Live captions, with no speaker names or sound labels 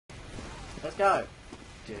Let's go.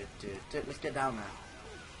 Let's get down now.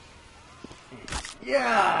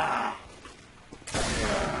 Yeah!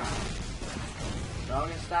 Yeah! So I'm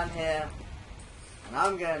gonna stand here, and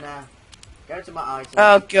I'm gonna go to my items.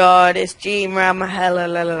 Oh god, it's Gene Ram.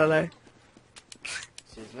 Hello.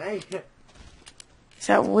 Excuse me. It's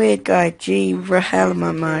that weird guy, Gene Rahel.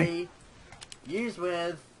 Use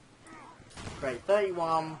with crate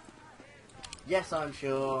 31. Yes, I'm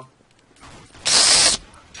sure.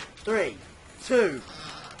 3, 2,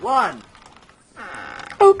 1.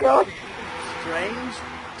 Oh god. Strange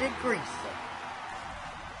degreaser.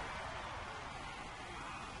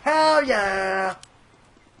 Hell yeah!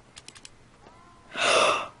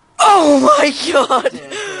 Oh my god.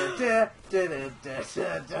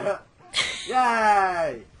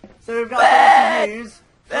 Yay! So we've got something to use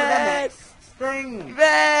for the next thing.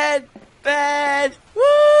 Bad. Woo!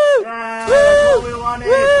 Yeah, Woo! that's what we wanted.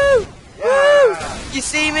 Woo! Yeah. Woo! You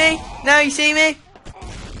see me? Now you see me?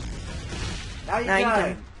 Now you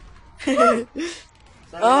don't.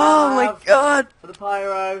 So we Oh now my have, god. for the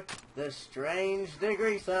pyro, the strange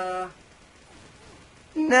degreaser,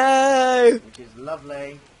 No. which is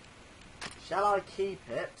lovely. Shall I keep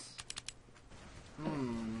it?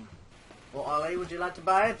 Well, Ollie, would you like to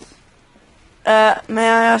buy it? May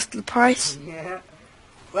I ask the price? Yeah.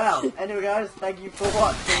 Well, anyway guys, thank you for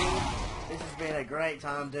watching. This has been a great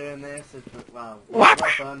time doing this. It's been, well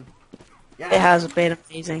fun. Yeah. It has been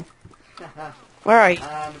amazing. Where are you?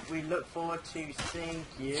 And we look forward to seeing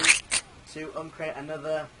you to uncreate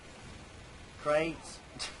another crate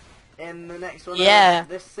in the next one of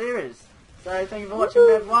this series. So thank you for watching,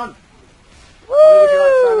 everyone. Ollie, would you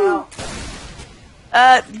like to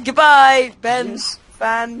sign out? Goodbye, Ben's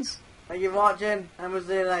fans. Thank you for watching, and we'll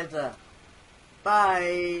see you later.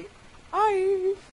 Bye. Bye.